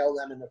 and I tell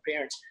them and their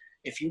parents,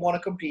 if you want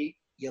to compete,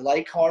 you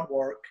like hard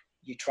work,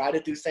 you try to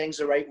do things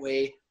the right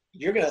way,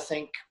 you're going to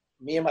think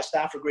me and my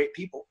staff are great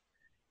people.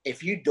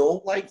 If you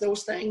don't like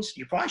those things,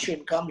 you probably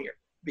shouldn't come here,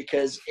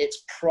 because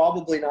it's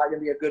probably not going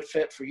to be a good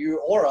fit for you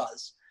or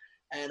us.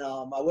 And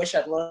I wish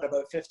I'd learned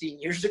about 15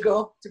 years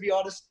ago, to be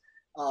honest.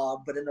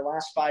 But in the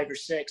last 5 or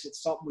 6,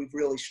 it's something we've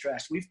really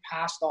stressed. We've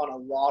passed on a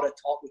lot of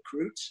top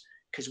recruits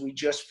because we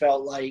just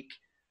felt like,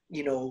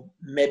 you know,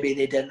 maybe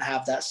they didn't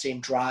have that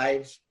same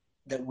drive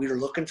that we were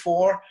looking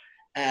for.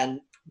 And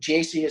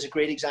JC is a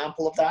great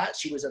example of that.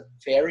 She was a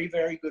very,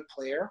 very good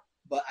player.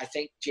 But I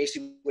think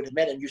JC would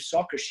admit in youth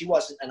soccer, she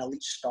wasn't an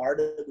elite star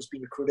that was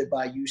being recruited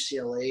by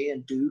UCLA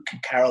and Duke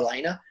and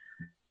Carolina.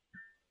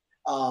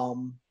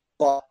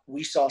 But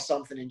we saw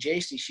something in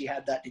JC. She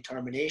had that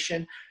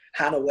determination.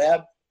 Hannah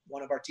Webb,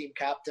 one of our team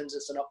captains,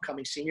 is an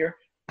upcoming senior.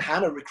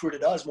 Hannah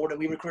recruited us more than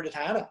we recruited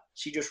Hannah.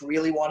 She just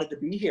really wanted to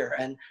be here.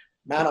 And,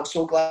 man, I'm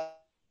so glad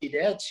she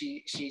did.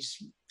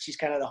 She's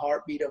kind of the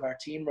heartbeat of our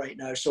team right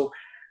now. So,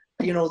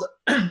 you know,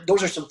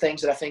 those are some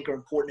things that I think are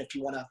important if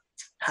you want to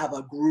have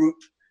a group,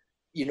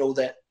 you know,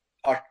 that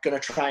are going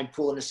to try and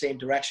pull in the same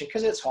direction,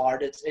 because it's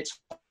hard.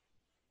 It's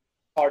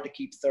hard to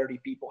keep 30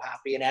 people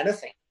happy in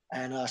anything,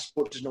 and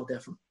sports is no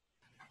different.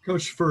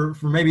 Coach, for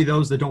maybe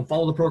those that don't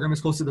follow the program as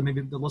closely that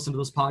maybe listen to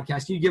this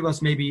podcast, can you give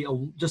us maybe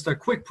just a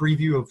quick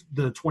preview of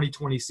the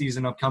 2020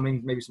 season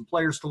upcoming, maybe some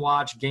players to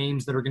watch,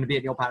 games that are going to be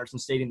at Neil Patterson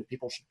Stadium that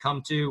people should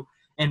come to,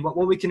 and what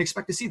we can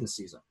expect to see this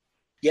season?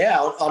 Yeah,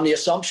 on the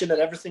assumption that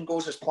everything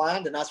goes as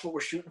planned, and that's what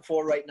we're shooting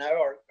for right now.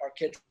 Our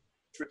kids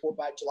report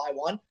by July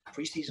 1,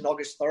 preseason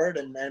August 3rd,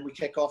 and then we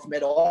kick off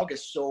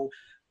mid-August. So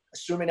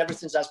assuming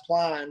everything's as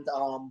planned,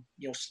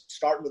 you know,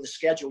 starting with the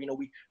schedule, you know,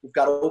 we've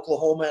got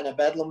Oklahoma and a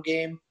Bedlam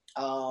game.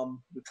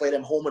 We play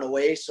them home and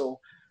away, so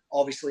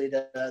obviously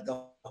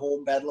the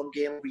home Bedlam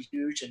game will be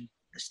huge, and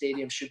the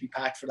stadium should be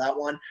packed for that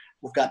one.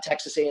 We've got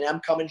Texas A&M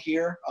coming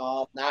here,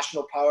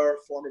 national power,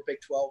 former Big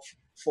 12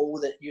 foe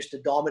that used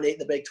to dominate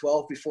the Big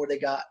 12 before they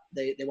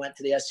went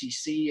to the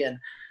SEC. And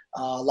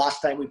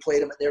last time we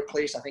played them at their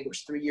place, I think it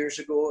was 3 years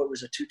ago, it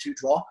was a 2-2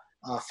 draw.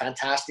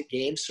 Fantastic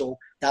game, so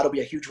that'll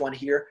be a huge one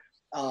here.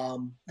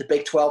 The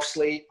Big 12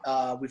 slate,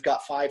 we've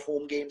got 5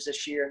 home games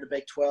this year in the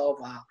Big 12.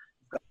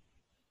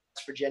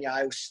 Virginia,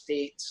 Iowa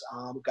State,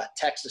 we've got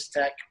Texas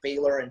Tech,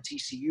 Baylor, and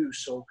TCU.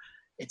 So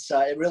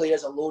it really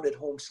is a loaded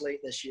home slate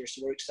this year.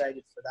 So we're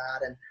excited for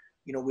that. And,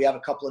 you know, we have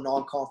a couple of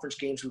non-conference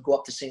games. We go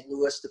up to St.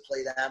 Louis to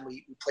play them.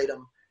 We played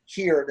them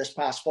here this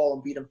past fall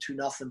and beat them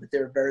 2-0, but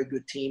they're a very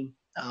good team.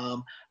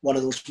 One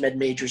of those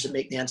mid-majors that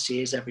make the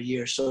NCAAs every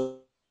year. So,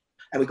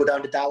 and we go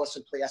down to Dallas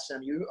and play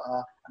SMU,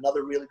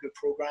 another really good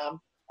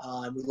program.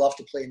 And we love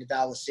to play in the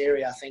Dallas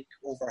area. I think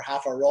over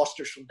half our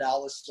roster's from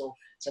Dallas, so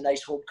it's a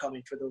nice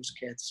homecoming for those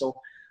kids. So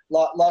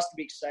lots to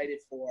be excited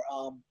for.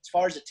 As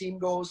far as the team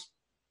goes,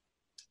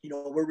 you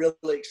know, we're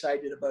really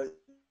excited about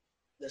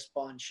this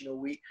bunch. You know,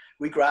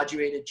 we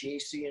graduated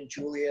JC and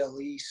Julia,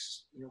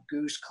 Elise, you know,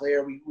 Goose,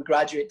 Claire. We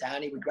graduated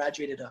Danny. We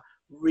graduated a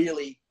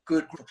really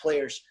good group of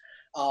players.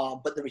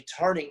 But the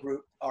returning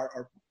group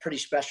are pretty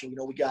special. You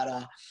know, we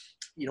got,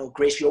 you know,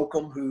 Grace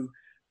Yoakum, who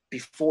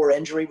before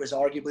injury was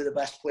arguably the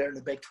best player in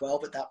the Big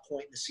 12 at that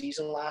point in the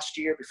season last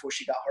year before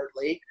she got hurt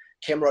late.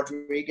 Kim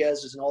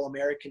Rodriguez is an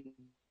All-American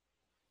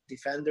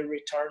defender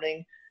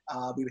returning.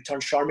 We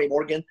returned Charmaine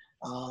Morgan,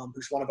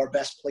 who's one of our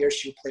best players.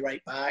 She'll play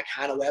right back.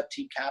 Hannah Webb,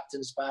 team captain,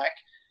 is back.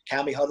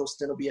 Cami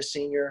Huddleston will be a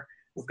senior.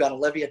 We've got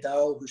Olivia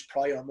Dowell, who's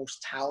probably our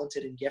most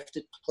talented and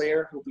gifted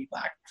player, who'll be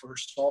back for her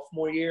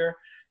sophomore year.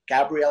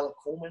 Gabriella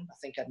Coleman, I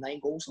think, had 9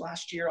 goals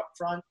last year up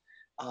front.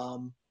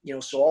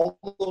 So all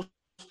those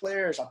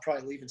players, I'm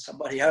probably leaving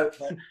somebody out,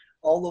 but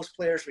all those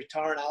players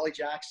return. Allie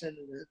Jackson,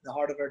 the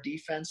heart of our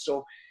defense.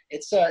 So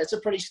it's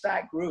a pretty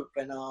stacked group,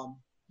 and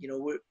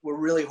we're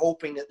really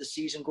hoping that the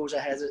season goes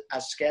ahead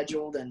as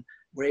scheduled, and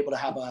we're able to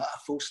have a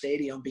full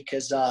stadium,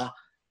 because I'll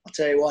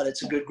tell you what,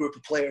 it's a good group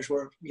of players.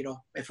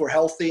 If we're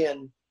healthy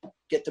and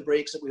get the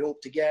breaks that we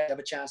hope to get, have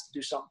a chance to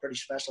do something pretty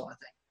special, I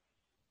think.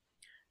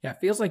 Yeah, it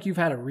feels like you've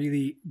had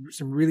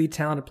some really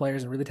talented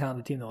players and a really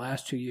talented team the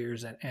last 2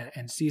 years,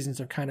 and seasons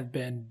have kind of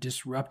been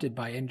disrupted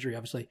by injury.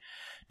 Obviously,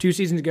 2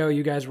 seasons ago,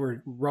 you guys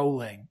were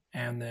rolling,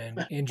 and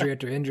then injury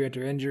after injury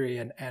after injury,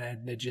 and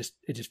it just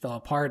fell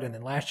apart. And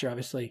then last year,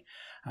 obviously,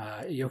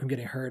 Joachim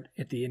getting hurt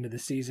at the end of the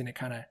season, it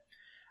kind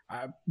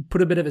of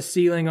put a bit of a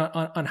ceiling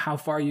on how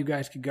far you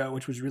guys could go,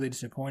 which was really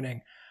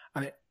disappointing. I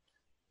mean,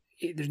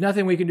 there's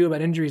nothing we can do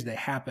about injuries; they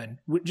happen.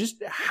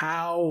 Just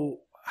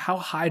how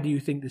high do you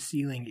think the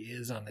ceiling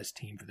is on this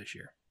team for this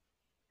year?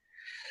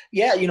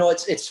 Yeah,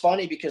 it's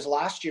funny, because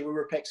last year we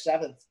were picked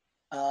 7th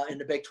in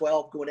the Big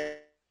 12 going into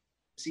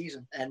the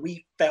season, and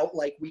we felt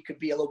like we could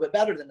be a little bit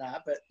better than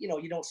that. But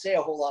you don't say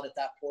a whole lot at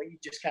that point; you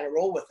just kind of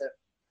roll with it.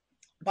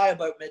 By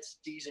about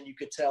mid-season, you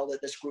could tell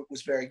that this group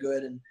was very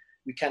good, and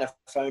we kind of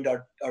found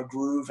our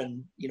groove,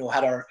 and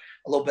had a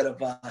little bit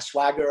of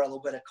swagger, a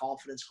little bit of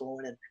confidence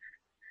going. And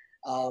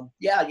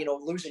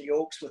losing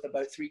Yokes with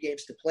about 3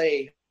 games to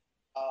play.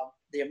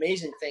 The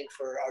amazing thing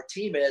for our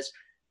team is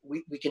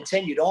we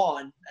continued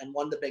on and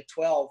won the Big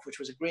 12, which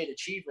was a great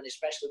achievement,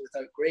 especially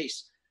without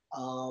Grace.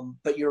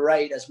 But you're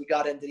right, as we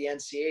got into the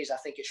NCAAs, I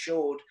think it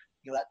showed,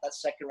 that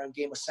second round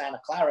game with Santa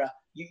Clara,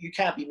 you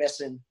can't be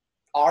missing,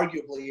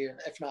 arguably,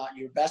 if not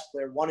your best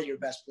player, one of your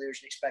best players,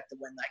 and expect to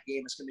win that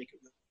game. It's going to make it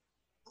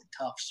really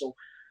tough. So,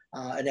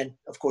 and then,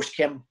 of course,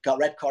 Kim got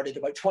red carded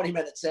about 20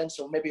 minutes in,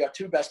 so maybe our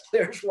 2 best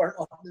players weren't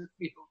on the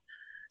field.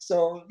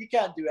 So you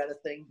can't do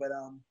anything, but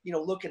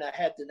looking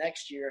ahead to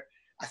next year,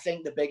 I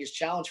think the biggest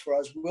challenge for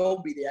us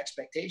will be the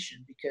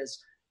expectation,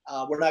 because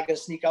we're not going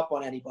to sneak up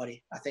on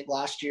anybody. I think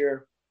last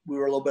year we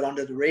were a little bit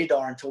under the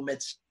radar until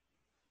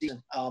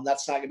mid-season.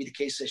 That's not going to be the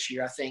case this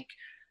year. I think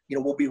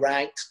we'll be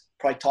ranked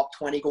probably top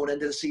 20 going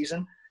into the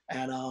season,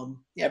 and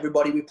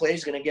everybody we play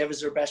is going to give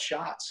us their best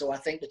shot. So I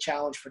think the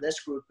challenge for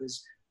this group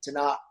is to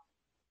not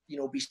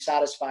be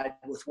satisfied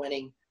with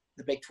winning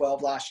the Big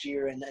 12 last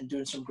year and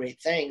doing some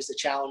great things. The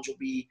challenge will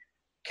be,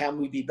 can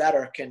we be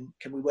better? Can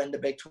we win the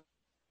Big 12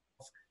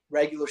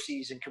 regular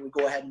season? Can we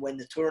go ahead and win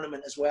the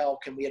tournament as well?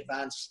 Can we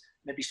advance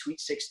maybe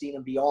Sweet 16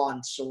 and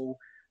beyond? So,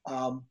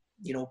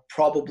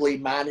 probably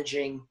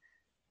managing,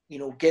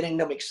 getting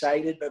them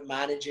excited, but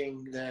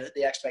managing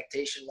the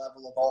expectation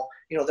level of all,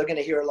 they're going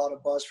to hear a lot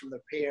of buzz from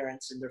their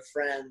parents and their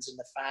friends and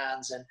the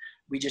fans, and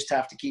we just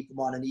have to keep them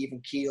on an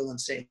even keel and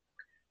say,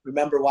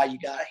 remember why you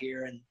got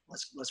here, and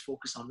let's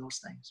focus on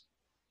those things.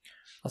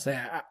 I'll say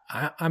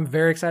I'm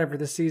very excited for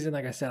this season.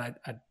 Like I said,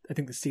 I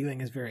think the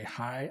ceiling is very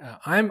high.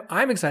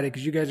 I'm excited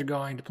because you guys are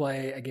going to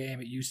play a game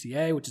at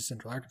UCA, which is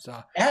Central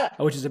Arkansas,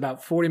 which is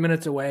about 40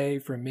 minutes away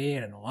from me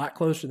and a lot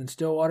closer than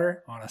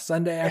Stillwater, on a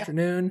Sunday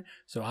afternoon.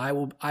 So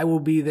I will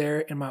be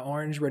there in my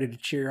orange, ready to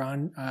cheer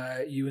on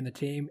you and the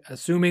team,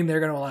 assuming they're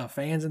going to allow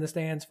fans in the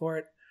stands for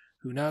it.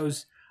 Who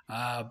knows?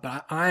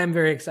 But I am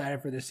very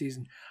excited for this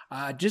season.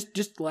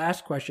 Just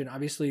last question.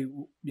 Obviously,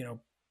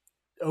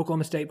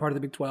 Oklahoma State, part of the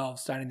Big 12,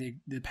 signing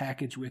the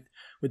package with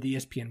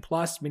ESPN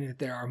Plus, meaning that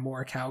there are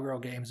more Cowgirl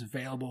games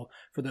available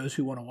for those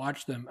who want to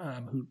watch them,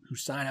 who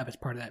sign up as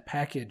part of that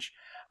package.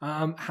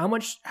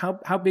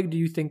 How big do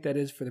you think that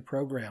is for the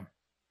program?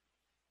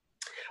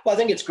 Well, I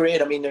think it's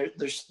great. I mean,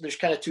 there's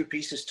kind of 2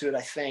 pieces to it,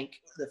 I think.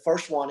 The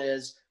first one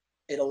is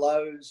it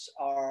allows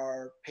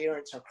our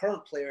parents, our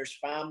current players,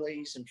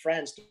 families, and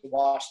friends to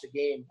watch the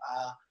game.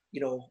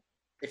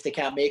 If they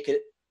can't make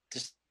it to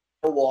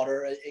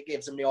Stillwater, it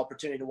gives them the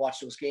opportunity to watch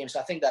those games. So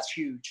I think that's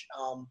huge.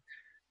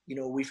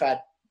 We've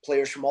had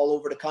players from all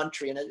over the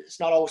country, and it's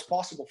not always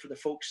possible for the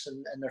folks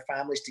and their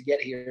families to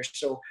get here.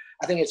 So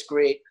I think it's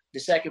great.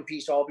 The second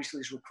piece, obviously,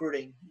 is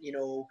recruiting.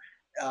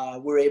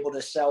 We're able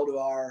to sell to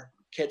our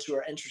kids who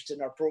are interested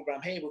in our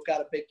program, hey, we've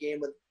got a big game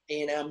with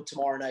A&M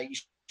tomorrow night. You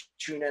should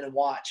tune in and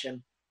watch.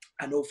 And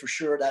I know for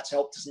sure that's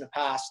helped us in the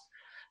past.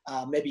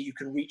 Maybe you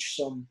can reach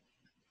some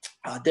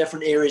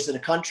different areas of the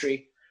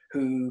country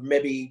who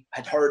maybe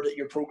had heard that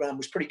your program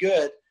was pretty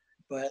good,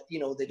 but,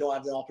 they don't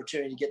have the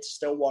opportunity to get to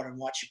Stillwater and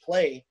watch you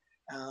play.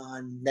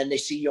 And then they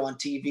see you on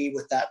TV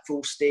with that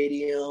full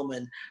stadium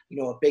and,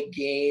 a big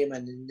game,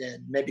 and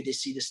maybe they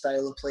see the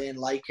style of play and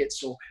like it.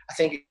 So I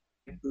think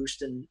it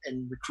boost in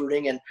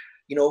recruiting. And,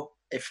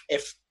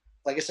 if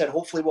like I said,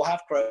 hopefully we'll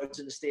have crowds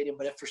in the stadium,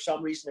 but if for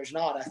some reason there's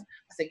not, I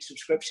think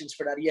subscriptions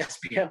for that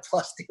ESPN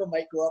Plus deal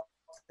might go up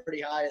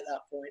pretty high at that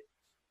point.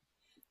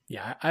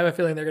 Yeah, I have a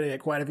feeling they're going to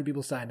get quite a few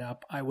people signed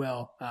up. I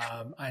will.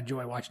 I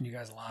enjoy watching you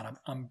guys a lot.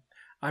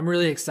 I'm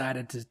really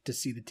excited to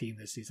see the team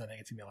this season. I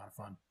think it's going to be a lot of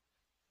fun.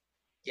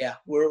 Yeah,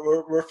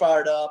 we're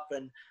fired up,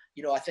 and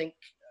I think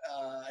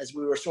as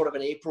we were sort of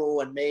in April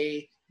and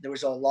May, there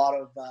was a lot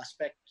of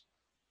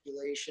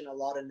speculation, a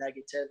lot of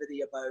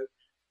negativity about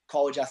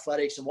college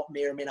athletics and what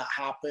may or may not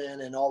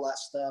happen and all that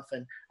stuff.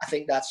 And I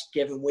think that's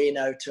given way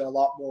now to a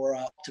lot more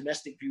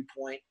optimistic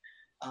viewpoint.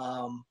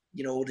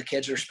 The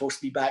kids are supposed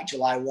to be back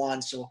July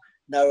 1. So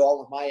now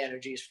all of my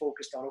energy is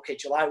focused on, okay,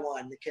 July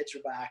 1, the kids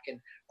are back, and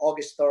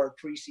August 3rd,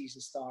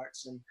 preseason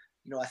starts. And,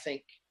 I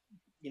think,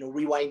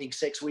 rewinding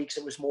 6 weeks,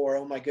 it was more,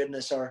 oh my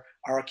goodness, are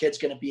our kids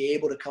going to be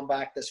able to come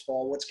back this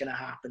fall? What's going to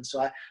happen?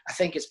 So I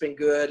think it's been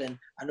good. And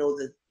I know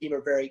the team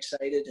are very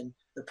excited, and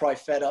they're probably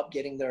fed up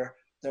getting their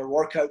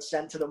workouts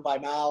sent to them by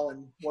Mal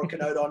and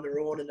working out on their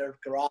own in their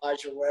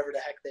garage or wherever the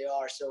heck they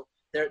are. So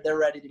they're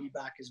ready to be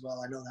back as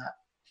well. I know that.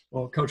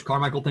 Well, Coach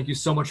Carmichael, thank you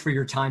so much for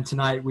your time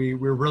tonight. We're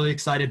really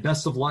excited.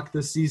 Best of luck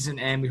this season,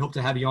 and we hope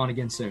to have you on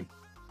again soon.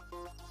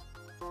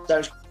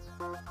 Sounds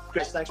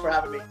great. Thanks for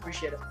having me.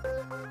 Appreciate it.